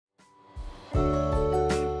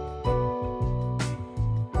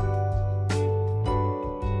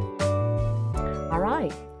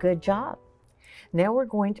Good job. Now we're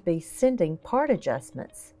going to be sending part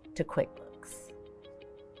adjustments to QuickBooks.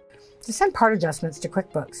 To send part adjustments to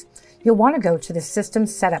QuickBooks, you'll want to go to the System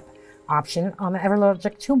Setup option on the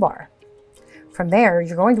EverLogic toolbar. From there,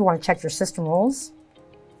 you're going to want to check your system rules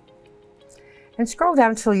and scroll down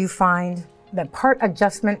until you find the Part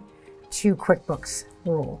Adjustment to QuickBooks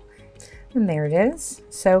rule. And there it is.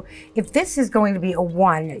 So if this is going to be a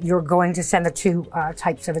 1, you're going to send the 2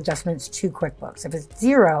 types of adjustments to QuickBooks. If it's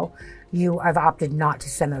 0, you have opted not to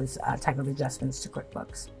send those type of adjustments to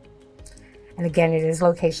QuickBooks. And again, it is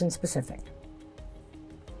location specific.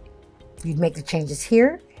 You'd make the changes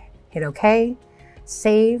here, hit OK,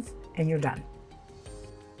 save, and you're done.